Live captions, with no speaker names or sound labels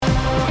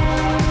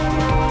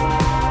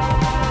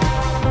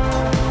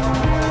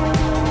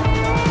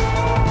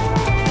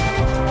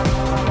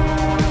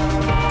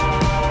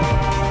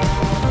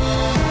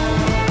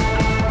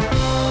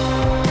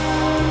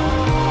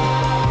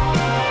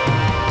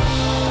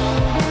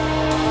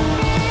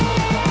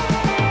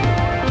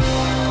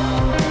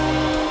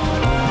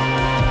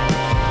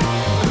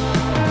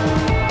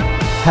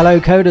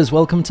Hello coders,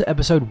 welcome to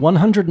episode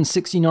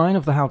 169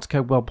 of the How to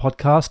Code Well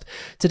podcast.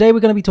 Today we're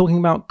going to be talking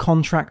about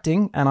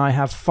contracting, and I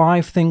have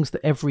 5 things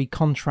that every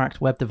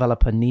contract web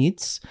developer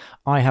needs.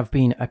 I have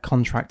been a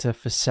contractor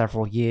for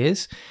several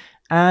years,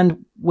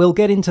 and we'll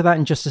get into that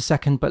in just a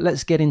second, but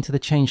let's get into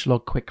the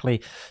changelog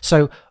quickly.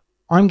 So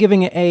I'm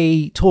giving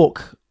a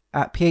talk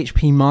at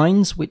PHP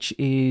Minds, which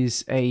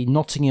is a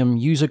Nottingham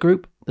user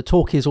group. The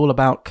talk is all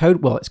about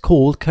code. Well, it's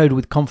called Code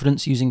with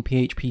Confidence using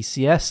PHP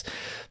CS.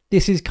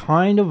 This is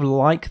kind of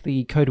like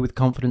the Code with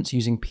Confidence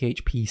using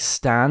PHP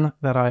Stan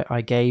that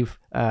I gave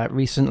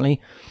recently,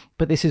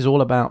 but this is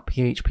all about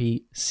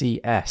PHP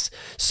CS.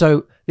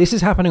 So this is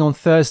happening on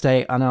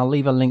Thursday, and I'll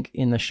leave a link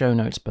in the show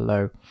notes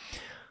below.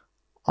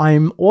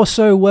 I'm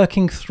also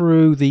working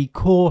through the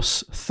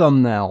course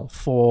thumbnail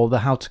for the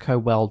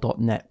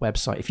howtocodewell.net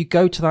website. If you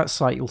go to that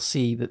site, you'll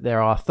see that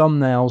there are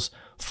thumbnails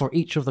for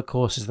each of the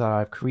courses that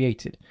I've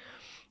created.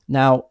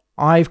 Now,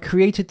 I've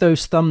created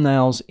those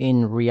thumbnails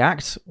in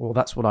React, or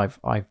that's what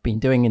I've been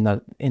doing in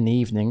the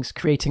evenings,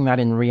 creating that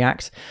in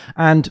React.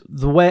 And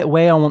the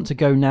way I want to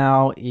go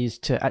now is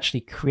to actually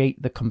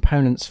create the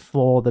components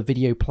for the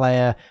video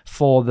player,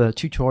 for the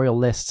tutorial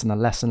lists and the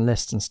lesson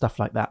lists and stuff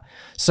like that.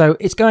 So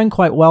it's going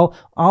quite well.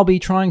 I'll be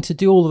trying to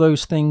do all of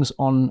those things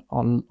on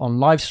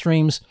live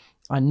streams.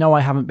 I know I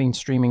haven't been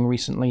streaming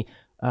recently.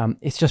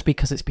 It's just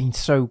because it's been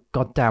so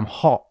goddamn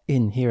hot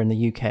in here in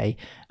the UK,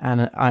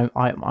 and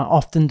I'm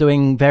often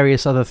doing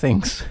various other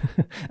things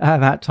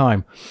at that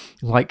time,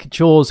 like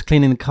chores,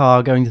 cleaning the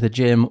car, going to the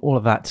gym, all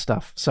of that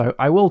stuff. So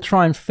I will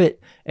try and fit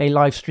a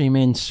live stream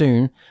in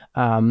soon,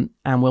 and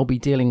we'll be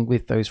dealing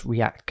with those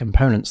React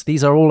components.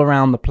 These are all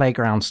around the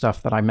playground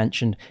stuff that I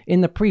mentioned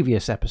in the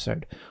previous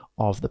episode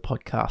of the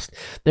podcast.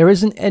 There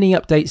isn't any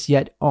updates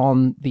yet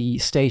on the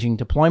staging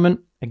deployment.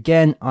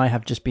 Again, I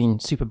have just been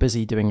super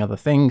busy doing other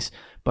things,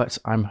 but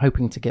I'm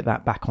hoping to get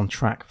that back on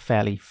track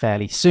fairly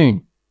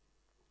soon.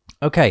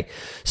 Okay,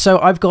 so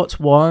I've got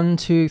 1,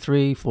 2,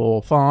 3,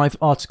 4, 5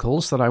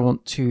 articles that I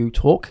want to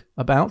talk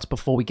about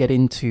before we get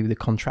into the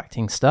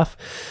contracting stuff.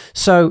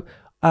 So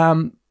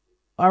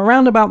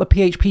around about the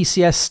PHP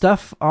CS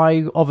stuff,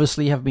 I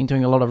obviously have been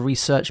doing a lot of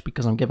research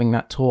because I'm giving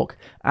that talk,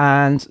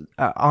 and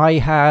I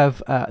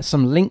have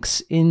some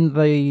links in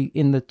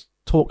the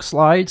talk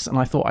slides, and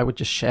I thought I would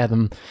just share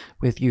them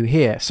with you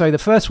here. So the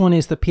first one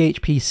is the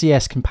PHP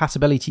CS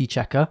compatibility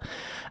checker,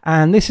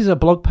 and this is a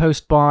blog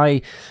post by,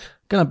 I'm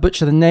gonna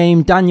butcher the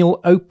name,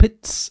 Daniel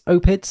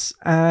Opitz,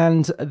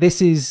 and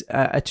this is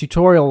a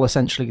tutorial,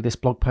 essentially, this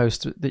blog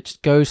post that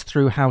goes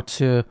through how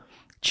to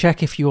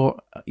check if your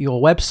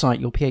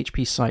website, your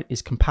PHP site,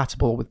 is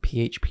compatible with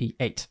PHP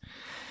 8.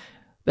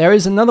 There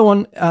is another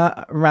one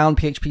around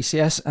PHP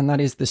CS, and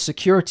that is the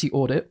security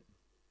audit,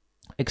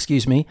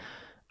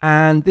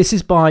 and this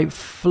is by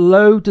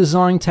Flow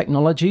Design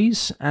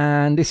Technologies,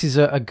 and this is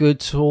a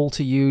good tool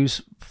to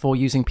use for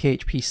using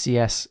PHP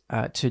CS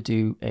to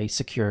do a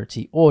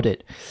security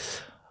audit.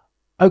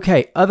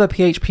 Okay, other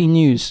PHP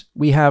news.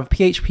 We have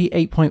PHP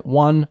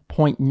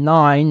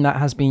 8.1.9 that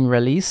has been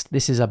released.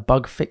 This is a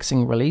bug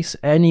fixing release.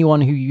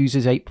 Anyone who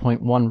uses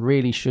 8.1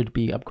 really should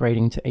be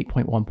upgrading to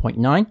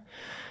 8.1.9.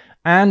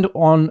 And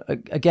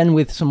again,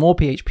 with some more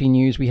PHP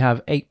news, we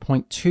have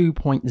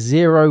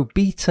 8.2.0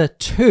 Beta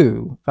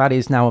 2 that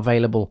is now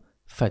available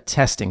for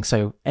testing.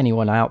 So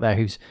anyone out there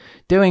who's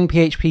doing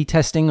PHP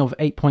testing of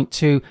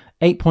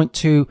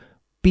 8.2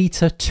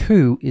 Beta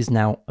 2 is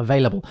now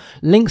available.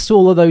 Links to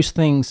all of those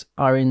things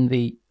are in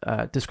the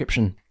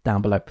description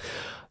down below.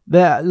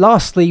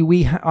 Lastly,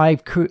 I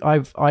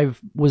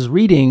was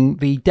reading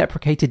the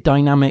deprecated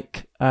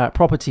dynamic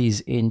properties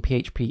in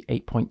PHP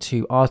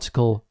 8.2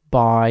 article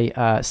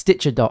by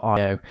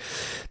Stitcher.io.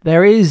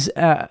 There is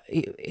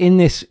in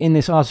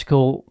this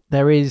article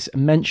there is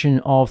mention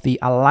of the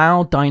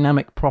allow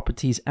dynamic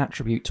properties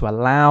attribute to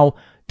allow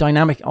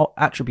dynamic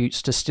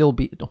properties to still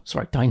be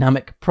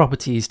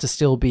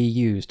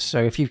used.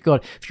 So if you're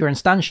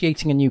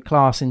instantiating a new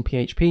class in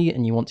PHP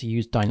and you want to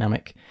use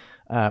dynamic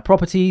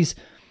properties,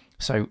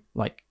 so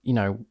like, you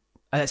know,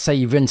 let's say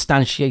you've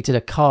instantiated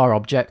a car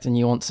object and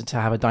you want to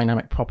have a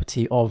dynamic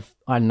property of,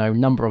 I don't know,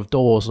 number of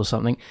doors or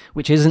something,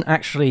 which isn't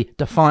actually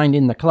defined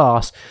in the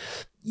class,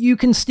 you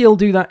can still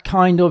do that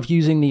kind of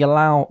using the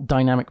allow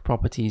dynamic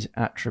properties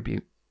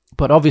attribute.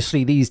 But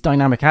obviously these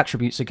dynamic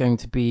attributes are going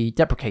to be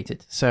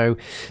deprecated. So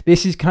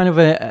this is kind of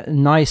a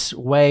nice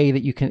way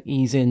that you can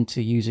ease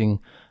into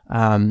using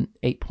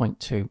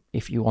 8.2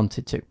 if you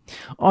wanted to.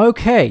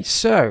 Okay,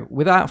 so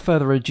without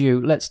further ado,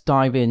 let's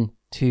dive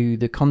into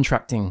the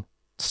contracting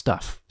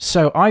stuff.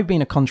 So I've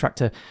been a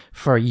contractor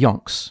for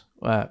yonks,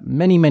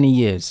 many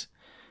years.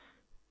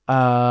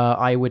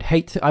 I would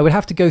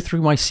have to go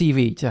through my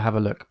CV to have a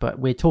look, but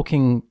we're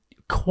talking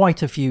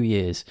quite a few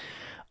years.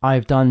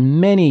 I've done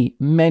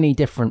many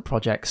different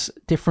projects,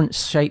 different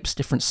shapes,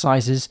 different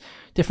sizes,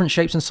 different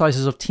shapes and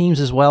sizes of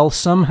teams as well.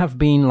 Some have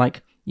been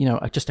like, you know,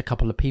 just a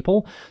couple of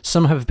people.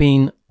 Some have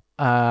been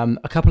a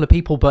couple of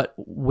people, but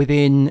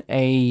within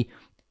a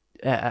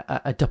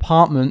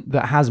department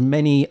that has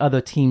many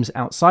other teams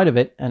outside of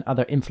it and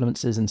other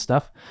influences and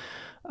stuff.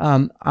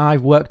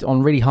 I've worked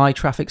on really high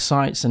traffic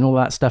sites and all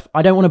that stuff.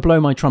 I don't want to blow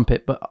my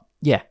trumpet, but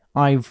yeah,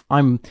 I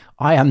am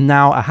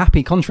now a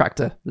happy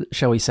contractor,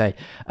 shall we say.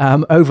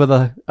 Over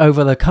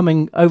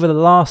the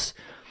last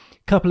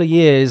couple of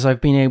years, I've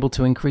been able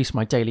to increase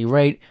my daily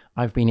rate.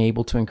 I've been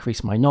able to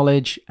increase my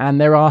knowledge, and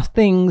there are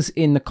things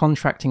in the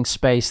contracting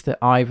space that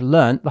I've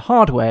learned the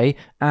hard way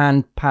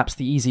and perhaps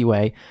the easy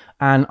way.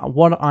 And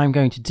what I'm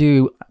going to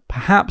do,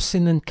 perhaps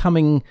in the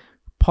coming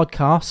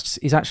podcasts,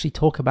 is actually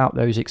talk about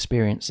those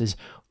experiences.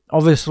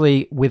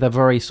 Obviously, with a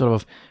very sort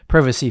of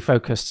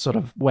privacy-focused sort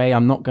of way.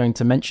 I'm not going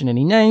to mention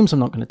any names. I'm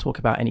not going to talk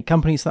about any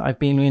companies that I've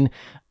been in,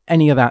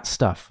 any of that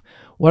stuff.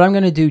 What I'm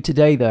going to do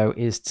today, though,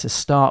 is to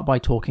start by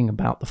talking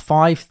about the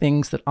 5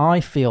 things that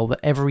I feel that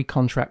every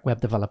contract web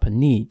developer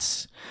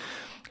needs.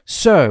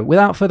 So,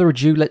 without further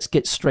ado, let's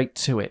get straight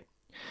to it.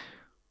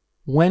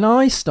 When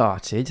I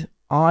started,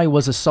 I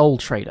was a sole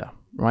trader,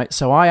 right?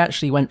 So I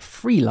actually went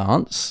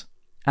freelance,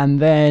 and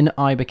then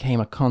I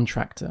became a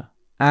contractor.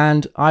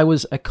 And I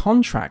was a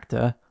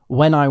contractor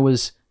when I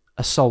was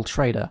a sole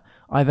trader.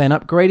 I then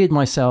upgraded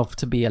myself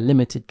to be a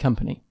limited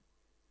company.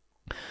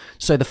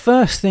 So the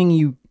first thing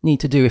you need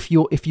to do if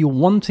you're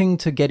wanting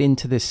to get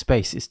into this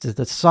space is to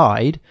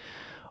decide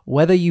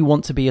whether you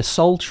want to be a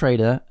sole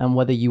trader and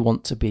whether you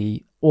want to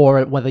be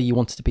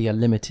a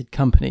limited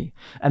company.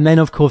 And then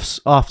of course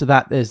after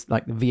that there's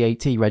like the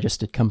VAT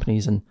registered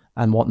companies and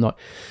whatnot.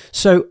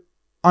 So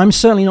I'm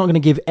certainly not going to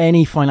give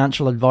any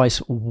financial advice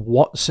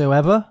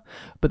whatsoever,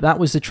 but that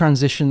was the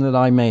transition that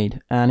I made.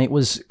 And it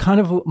was kind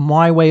of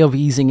my way of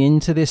easing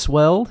into this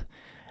world.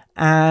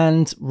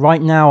 And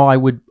right now I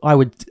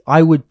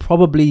would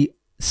probably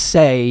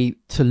say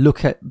to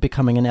look at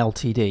becoming an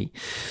LTD.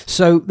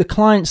 So the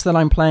clients that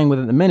I'm playing with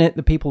at the minute,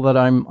 the people that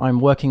I'm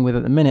working with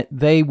at the minute,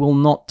 they will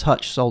not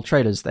touch sole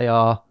traders. They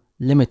are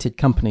limited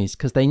companies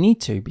because they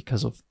need to,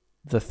 because of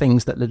the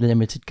things that the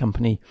limited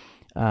company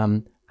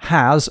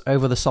has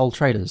over the sole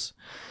traders.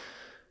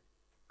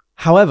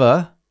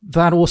 However,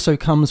 that also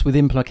comes with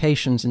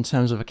implications in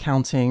terms of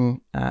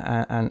accounting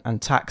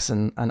and tax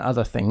and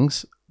other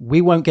things. We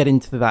won't get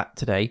into that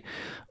today,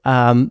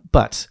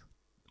 but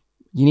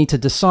you need to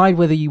decide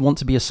whether you want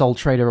to be a sole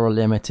trader or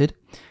limited,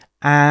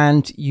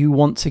 and you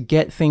want to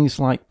get things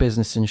like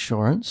business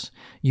insurance.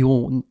 You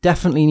will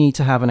definitely need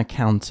to have an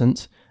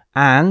accountant.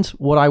 And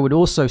what I would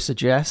also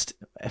suggest,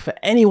 for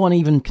anyone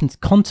even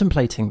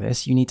contemplating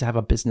this, you need to have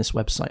a business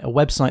website, a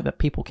website that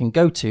people can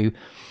go to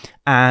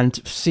and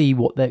see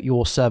what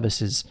your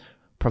services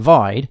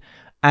provide.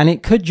 And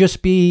it could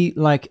just be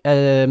like,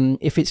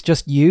 if it's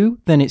just you,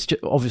 then it's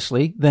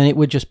then it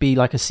would just be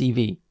like a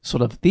CV.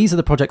 Sort of, these are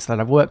the projects that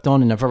I've worked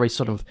on in a very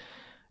sort of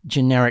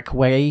generic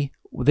way.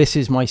 This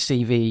is my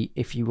CV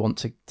if you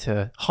want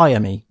to hire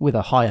me, with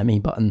a hire me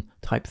button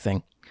type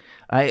thing.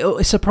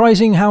 It's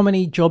surprising how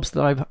many jobs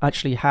that I've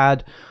actually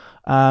had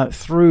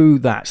through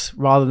that,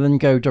 rather than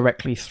go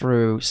directly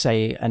through,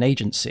 say, an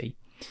agency,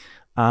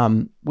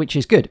 which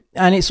is good.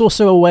 And it's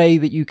also a way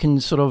that you can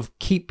sort of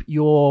keep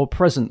your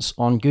presence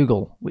on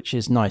Google, which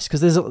is nice, because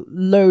there's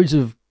loads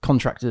of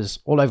contractors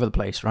all over the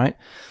place, right?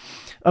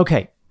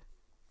 Okay,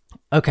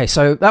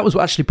 so that was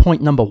actually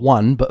point number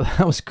 1, but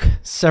that was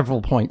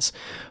several points.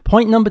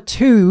 Point number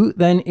 2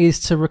 then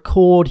is to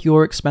record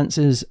your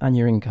expenses and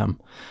your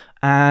income.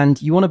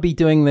 And you want to be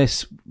doing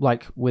this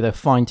like with a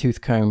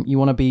fine-tooth comb. You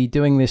want to be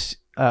doing this,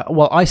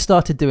 I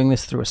started doing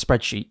this through a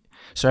spreadsheet.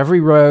 So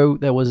every row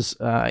there was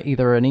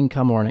either an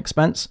income or an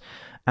expense,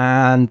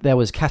 and there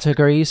was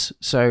categories.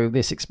 So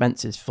this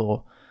expense is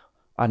for,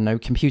 I don't know,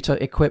 computer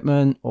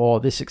equipment, or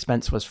this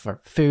expense was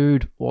for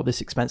food, or this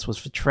expense was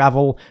for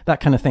travel, that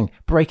kind of thing.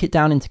 Break it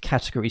down into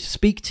categories.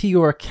 Speak to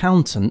your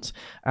accountant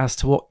as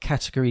to what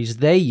categories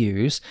they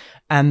use,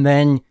 and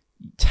then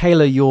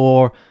tailor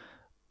your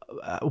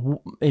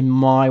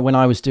when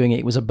I was doing it,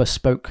 it was a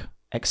bespoke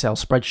Excel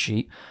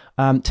spreadsheet.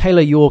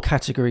 Tailor your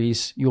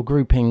categories, your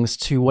groupings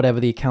to whatever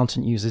the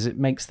accountant uses. It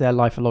makes their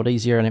life a lot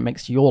easier, and it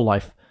makes your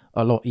life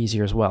a lot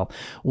easier as well.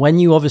 When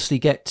you obviously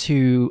get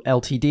to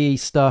LTD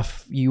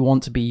stuff, you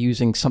want to be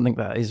using something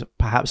that is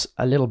perhaps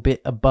a little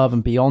bit above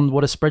and beyond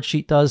what a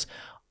spreadsheet does.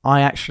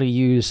 I actually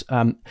use,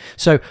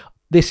 so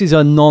this is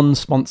a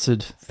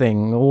non-sponsored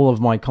thing. All of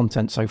my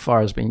content so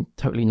far has been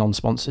totally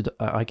non-sponsored,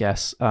 I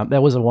guess.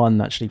 There was a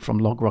one actually from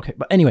LogRocket.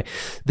 But anyway,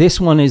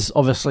 this one is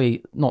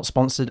obviously not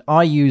sponsored.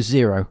 I use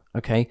Xero,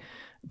 okay?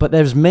 But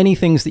there's many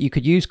things that you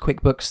could use,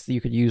 QuickBooks, that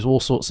you could use all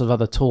sorts of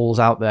other tools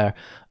out there.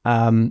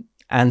 And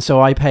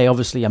so I pay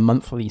obviously a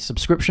monthly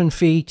subscription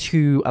fee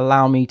to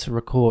allow me to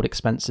record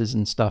expenses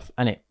and stuff.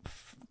 And it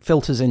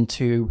filters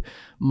into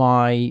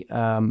my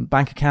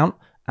bank account.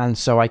 And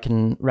so I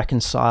can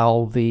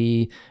reconcile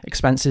the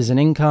expenses and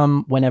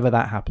income whenever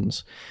that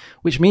happens,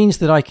 which means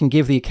that I can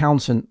give the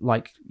accountant,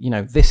 like, you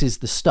know, this is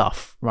the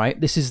stuff, right?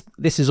 This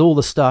is all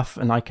the stuff,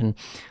 and I can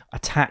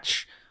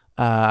attach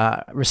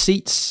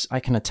receipts,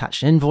 I can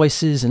attach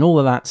invoices and all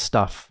of that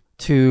stuff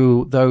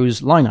to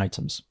those line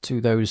items,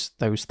 to those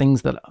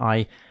things that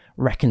I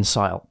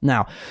reconcile.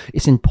 Now,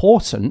 it's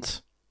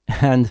important,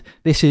 and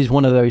this is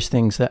one of those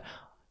things that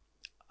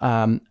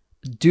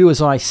do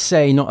as I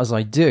say, not as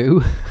I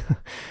do,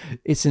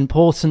 it's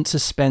important to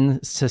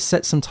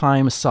set some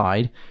time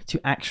aside to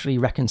actually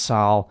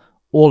reconcile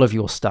all of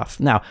your stuff.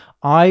 Now,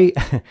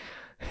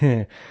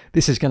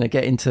 this is going to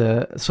get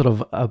into sort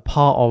of a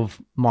part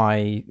of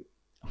my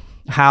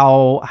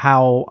how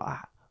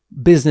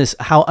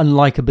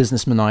unlike a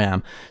businessman I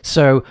am.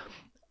 So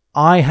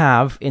I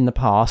have in the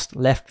past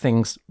left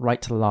things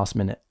right to the last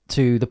minute,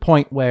 to the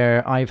point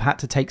where I've had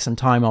to take some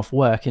time off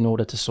work in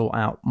order to sort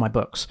out my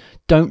books.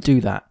 Don't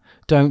do that.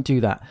 Don't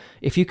do that.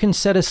 If you can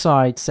set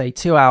aside, say,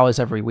 2 hours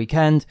every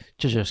weekend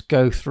to just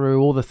go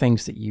through all the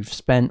things that you've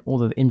spent, all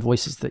the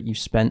invoices that you've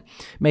spent,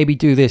 maybe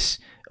do this.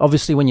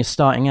 Obviously, when you're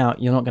starting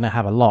out, you're not going to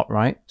have a lot,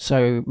 right?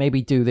 So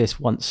maybe do this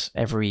once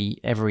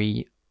every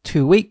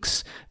 2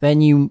 weeks.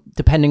 Then you,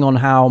 depending on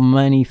how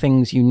many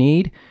things you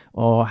need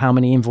or how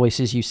many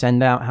invoices you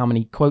send out, how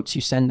many quotes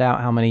you send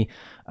out, how many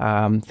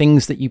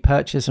things that you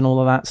purchase and all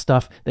of that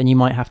stuff, then you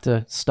might have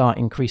to start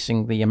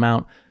increasing the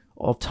amount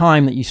of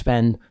time that you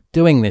spend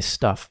doing this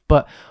stuff.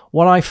 But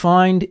what I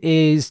find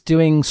is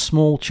doing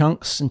small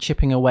chunks and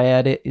chipping away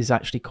at it is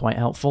actually quite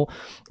helpful.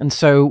 And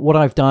so what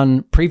I've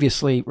done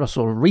previously,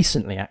 or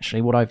recently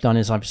actually, what I've done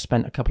is I've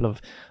spent a couple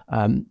of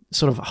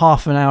sort of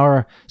half an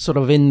hour sort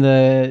of in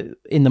the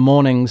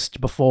mornings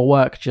before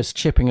work just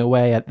chipping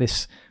away at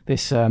this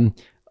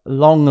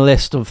long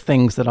list of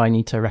things that I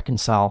need to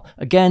reconcile.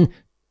 Again,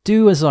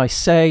 do as I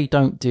say,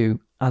 don't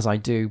do as I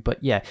do.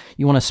 But yeah,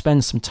 you want to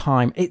spend some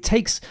time.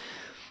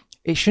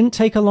 It shouldn't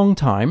take a long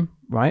time,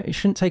 right? It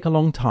shouldn't take a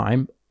long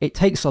time. It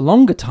takes a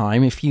longer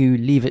time if you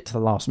leave it to the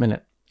last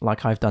minute,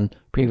 like I've done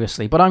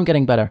previously, but I'm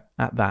getting better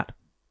at that.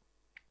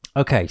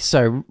 Okay,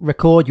 so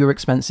record your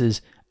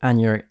expenses and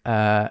your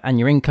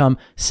income.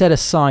 Set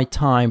aside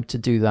time to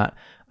do that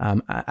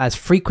as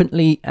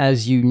frequently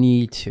as you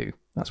need to.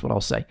 That's what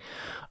I'll say.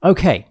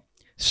 Okay,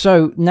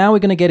 so now we're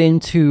going to get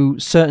into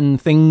certain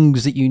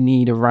things that you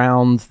need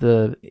around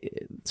the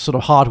sort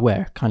of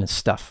hardware kind of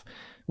stuff,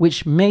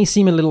 which may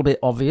seem a little bit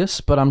obvious,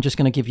 but I'm just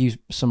going to give you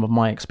some of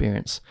my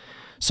experience.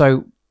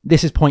 So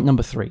this is point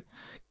number 3.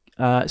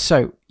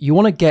 So you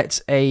want to get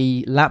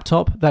a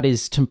laptop that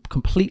is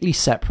completely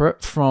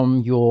separate from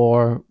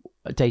your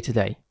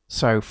day-to-day.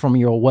 So from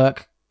your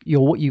work,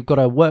 you've got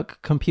a work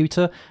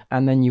computer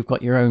and then you've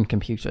got your own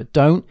computer.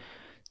 Don't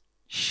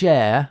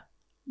share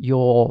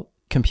your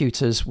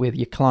computers with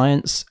your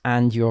clients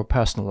and your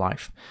personal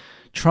life.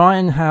 Try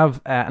and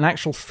have an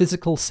actual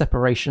physical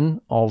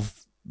separation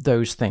of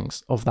those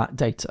things, of that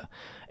data.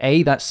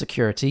 A, that's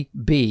security.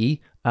 B,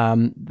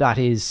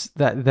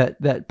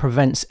 that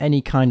prevents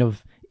any kind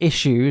of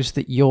issues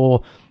that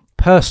your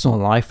personal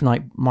life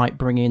might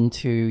bring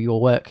into your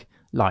work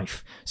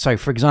life. So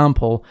for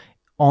example,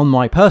 on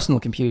my personal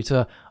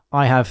computer,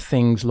 I have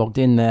things logged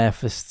in there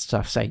for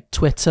stuff, say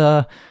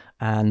Twitter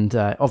and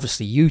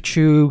obviously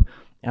YouTube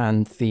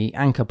and the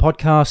Anchor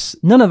podcasts.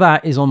 None of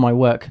that is on my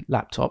work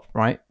laptop,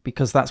 right?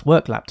 Because that's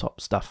work laptop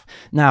stuff.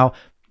 Now,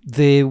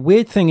 the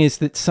weird thing is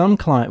that some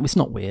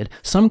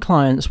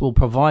clients will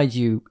provide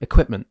you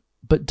equipment,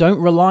 but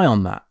don't rely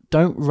on that.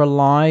 Don't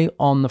rely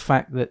on the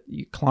fact that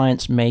your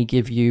clients may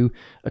give you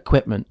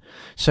equipment.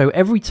 So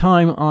every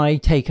time I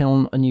take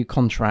on a new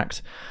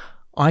contract,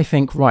 I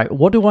think, right,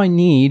 what do I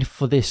need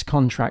for this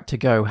contract to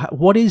go?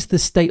 What is the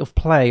state of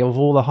play of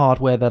all the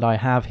hardware that I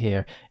have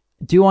here?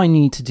 Do I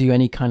need to do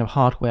any kind of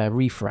hardware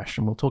refresh?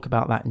 And we'll talk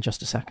about that in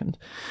just a second.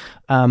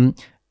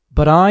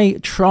 But I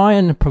try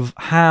and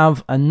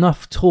have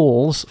enough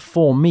tools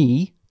for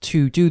me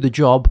to do the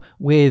job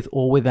with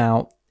or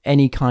without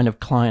any kind of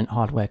client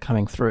hardware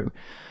coming through.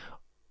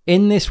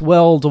 In this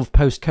world of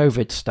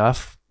post-COVID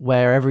stuff,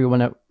 where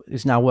everyone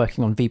is now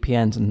working on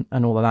VPNs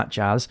and all of that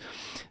jazz,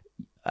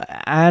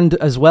 and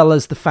as well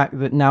as the fact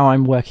that now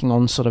I'm working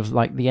on sort of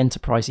like the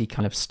enterprisey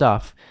kind of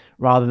stuff,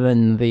 rather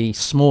than the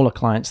smaller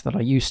clients that I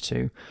used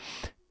to,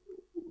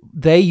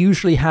 they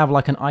usually have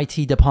like an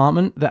IT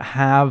department that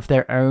have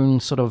their own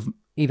sort of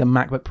either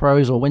MacBook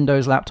Pros or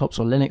Windows laptops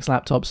or Linux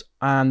laptops,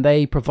 and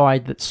they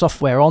provide that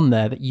software on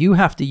there that you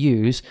have to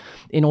use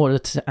in order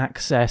to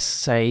access,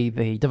 say,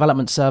 the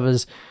development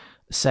servers,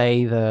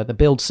 say the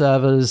build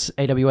servers,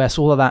 AWS,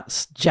 all of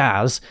that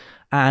jazz.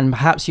 And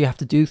perhaps you have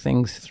to do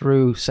things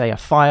through, say, a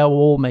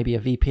firewall, maybe a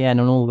VPN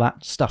and all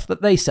that stuff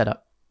that they set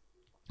up.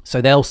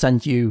 So they'll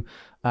send you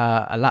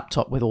a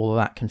laptop with all of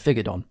that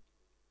configured on.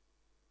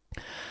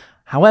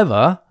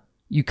 However,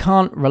 you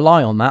can't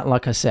rely on that,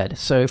 like I said.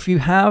 So if you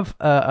have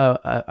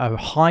a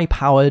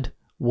high-powered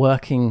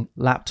working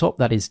laptop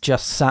that is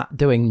just sat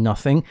doing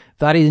nothing,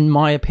 that, in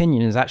my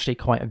opinion, is actually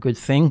quite a good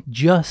thing,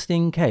 just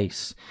in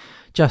case.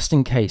 Just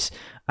in case.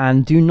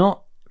 And do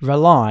not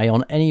rely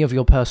on any of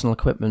your personal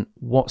equipment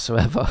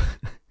whatsoever,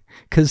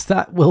 because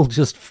that will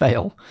just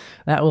fail.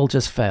 That will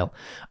just fail.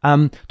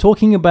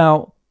 Talking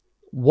about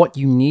what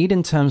you need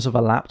in terms of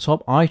a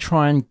laptop, I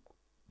try and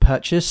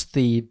purchase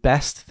the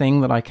best thing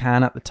that I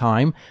can at the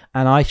time,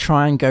 and I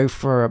try and go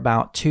for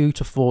about 2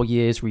 to 4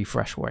 years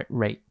refresh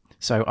rate.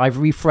 So I've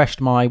refreshed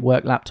my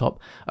work laptop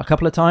a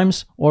couple of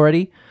times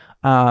already,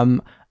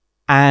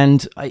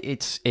 And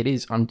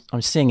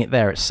I'm seeing it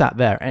there. It's sat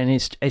there, and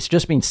it's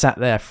just been sat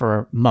there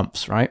for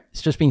months, right?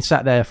 It's just been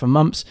sat there for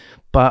months.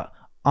 But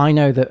I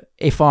know that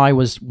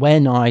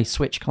when I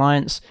switch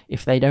clients,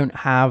 if they don't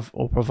have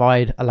or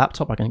provide a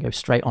laptop, I'm going to go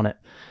straight on it,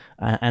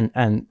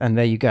 and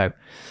there you go.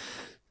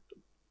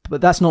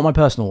 But that's not my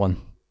personal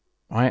one,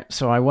 right?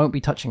 So I won't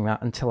be touching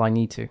that until I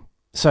need to.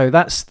 So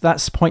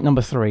that's point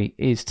number 3,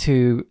 is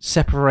to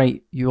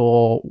separate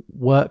your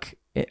work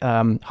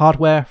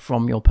hardware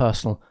from your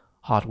personal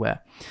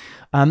hardware.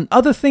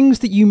 Other things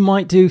that you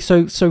might do.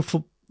 So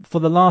for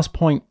the last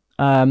point.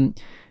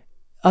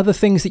 Other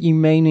things that you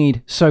may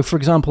need. So, for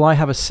example, I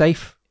have a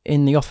safe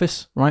in the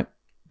office, right?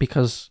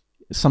 Because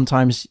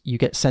sometimes you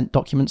get sent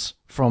documents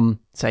from,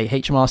 say,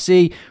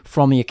 HMRC,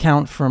 from your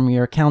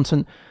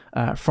accountant,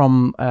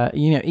 from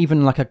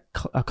even like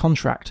a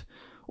contract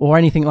or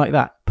anything like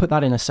that. Put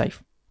that in a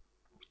safe,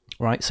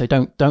 right? So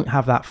don't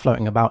have that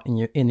floating about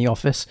in the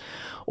office.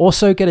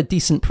 Also, get a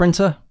decent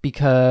printer,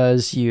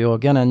 because you're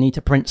gonna need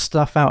to print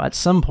stuff out at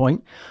some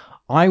point.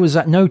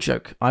 No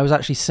joke, I was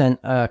actually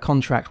sent a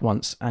contract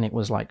once, and it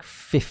was like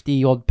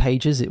 50 odd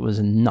pages. It was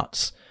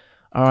nuts.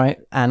 All right.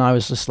 And I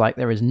was just like,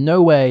 there is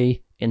no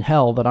way in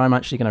hell that I'm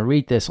actually going to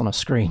read this on a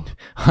screen.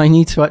 I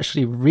need to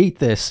actually read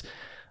this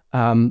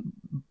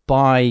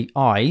by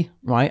eye,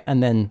 right?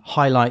 And then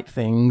highlight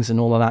things and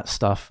all of that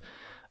stuff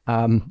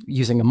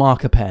using a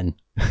marker pen.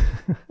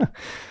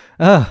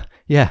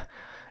 Yeah.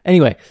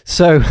 Anyway,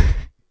 so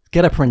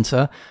get a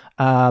printer.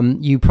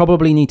 You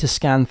probably need to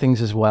scan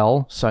things as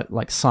well, so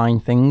like sign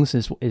things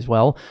as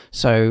well.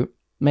 So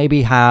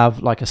maybe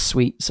have like a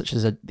suite such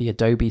as the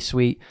Adobe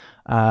suite.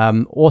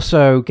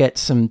 Also get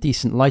some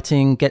decent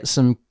lighting, get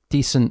some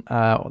decent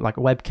like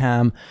a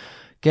webcam,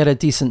 get a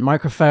decent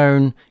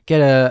microphone, get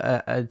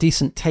a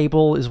decent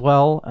table as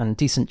well, and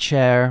decent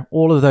chair.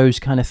 All of those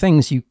kind of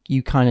things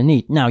you kind of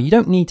need. Now, you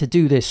don't need to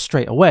do this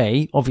straight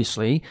away.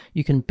 Obviously,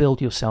 you can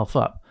build yourself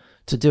up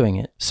to doing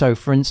it. So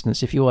for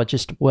instance, if you are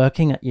just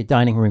working at your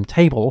dining room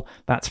table,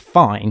 that's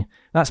fine.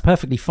 That's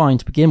perfectly fine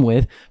to begin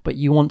with, but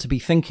you want to be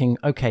thinking,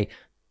 okay,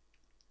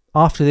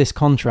 after this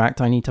contract,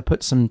 I need to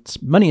put some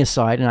money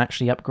aside and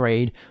actually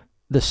upgrade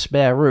the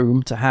spare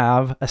room to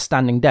have a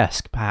standing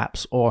desk,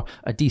 perhaps, or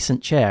a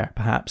decent chair,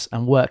 perhaps,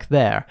 and work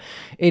there.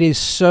 It is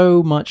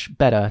so much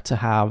better to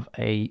have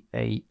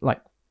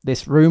like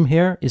this room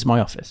here is my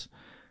office.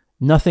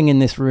 Nothing in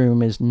this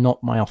room is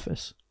not my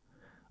office.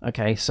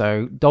 Okay,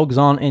 so dogs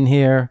aren't in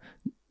here.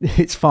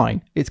 It's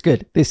fine. It's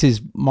good. This is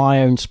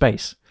my own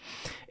space.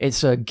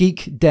 It's a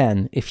geek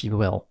den, if you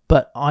will.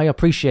 But I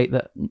appreciate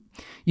that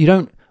you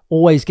don't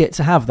always get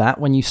to have that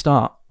when you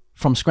start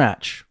from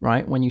scratch,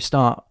 right? When you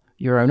start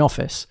your own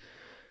office.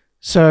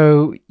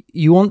 So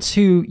you want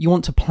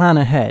to plan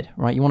ahead,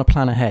 right? You want to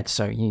plan ahead.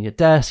 So you need a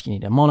desk, you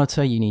need a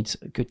monitor, you need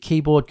a good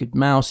keyboard, good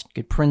mouse,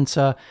 good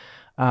printer,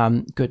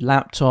 good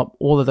laptop,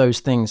 all of those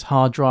things,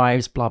 hard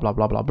drives, blah, blah,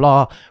 blah, blah,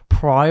 blah.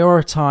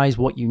 Prioritize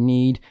what you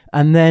need.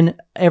 And then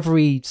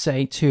every,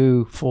 say,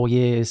 2-4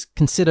 years,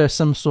 consider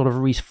some sort of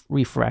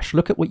refresh.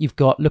 Look at what you've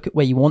got, look at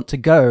where you want to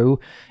go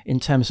in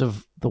terms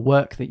of the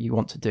work that you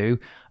want to do,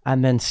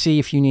 and then see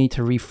if you need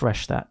to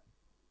refresh that.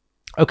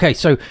 Okay,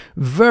 so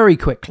very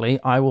quickly,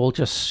 I will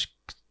just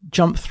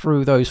jump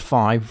through those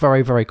 5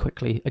 very, very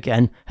quickly.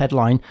 Again,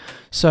 headline.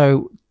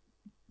 So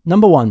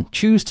number 1,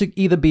 choose to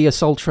either be a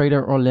sole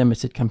trader or a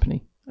limited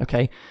company.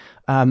 Okay.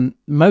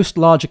 Most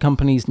larger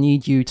companies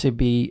need you to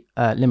be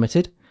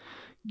limited.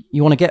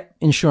 You want to get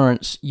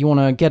insurance. You want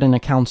to get an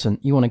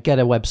accountant. You want to get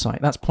a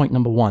website. That's point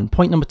number 1.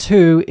 Point number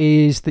 2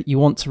 is that you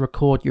want to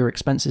record your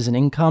expenses and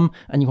income,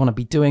 and you want to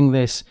be doing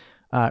this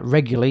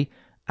regularly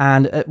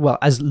and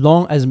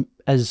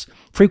as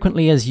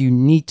frequently as you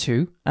need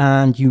to.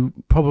 And you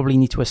probably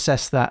need to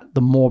assess that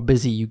the more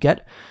busy you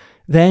get.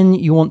 Then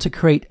you want to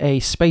create a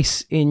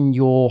space in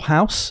your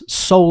house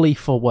solely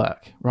for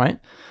work, right?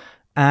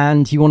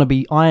 And you want to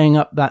be eyeing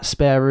up that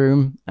spare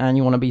room, and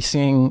you want to be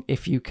seeing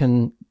if you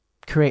can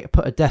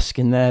put a desk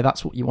in there.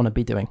 That's what you want to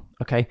be doing,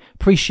 okay?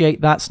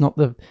 Appreciate that's not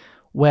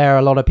where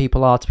a lot of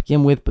people are to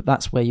begin with, but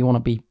that's where you want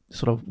to be,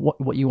 sort of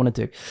what you want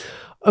to do.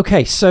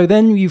 Okay, so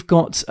then you've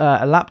got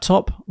a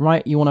laptop,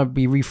 right? You want to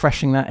be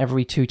refreshing that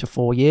every 2 to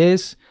 4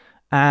 years,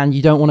 and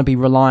you don't want to be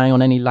relying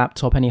on any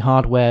laptop, any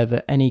hardware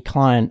that any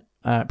client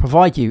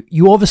provide you.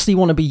 You obviously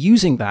want to be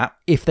using that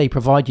if they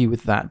provide you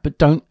with that, but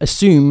don't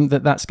assume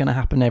that that's going to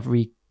happen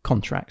every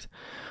contract.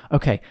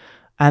 Okay.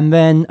 And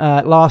then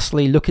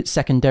lastly, look at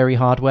secondary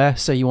hardware.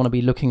 So you want to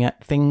be looking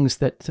at things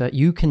that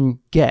you can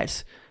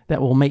get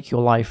that will make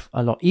your life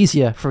a lot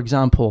easier. For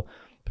example,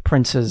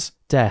 printers,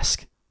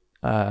 desk,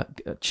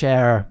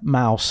 chair,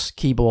 mouse,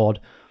 keyboard,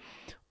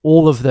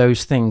 all of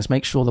those things.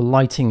 Make sure the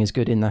lighting is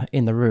good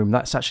in the room.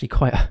 That's actually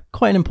quite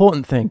an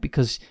important thing,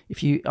 because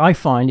I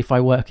find if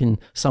I work in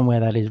somewhere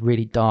that is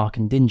really dark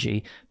and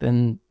dingy,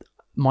 then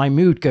my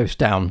mood goes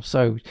down.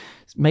 So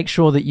make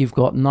sure that you've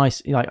got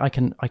nice, like I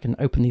can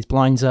open these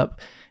blinds up.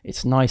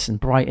 It's nice and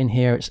bright in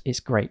here. It's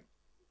great.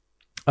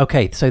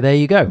 Okay, so there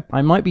you go.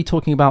 I might be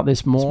talking about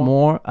this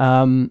more.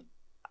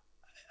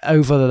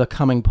 over the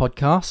coming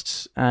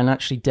podcasts and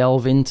actually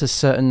delve into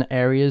certain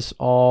areas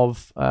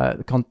of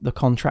the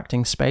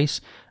contracting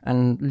space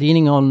and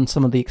leaning on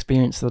some of the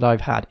experience that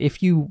I've had.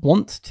 If you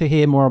want to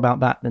hear more about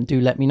that, then do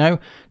let me know.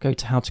 Go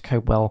to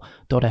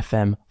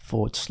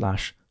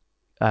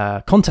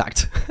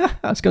howtocodewell.fm/contact.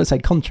 I was going to say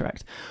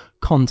contract.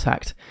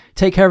 Contact.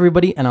 Take care,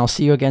 everybody, and I'll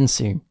see you again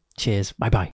soon. Cheers. Bye-bye.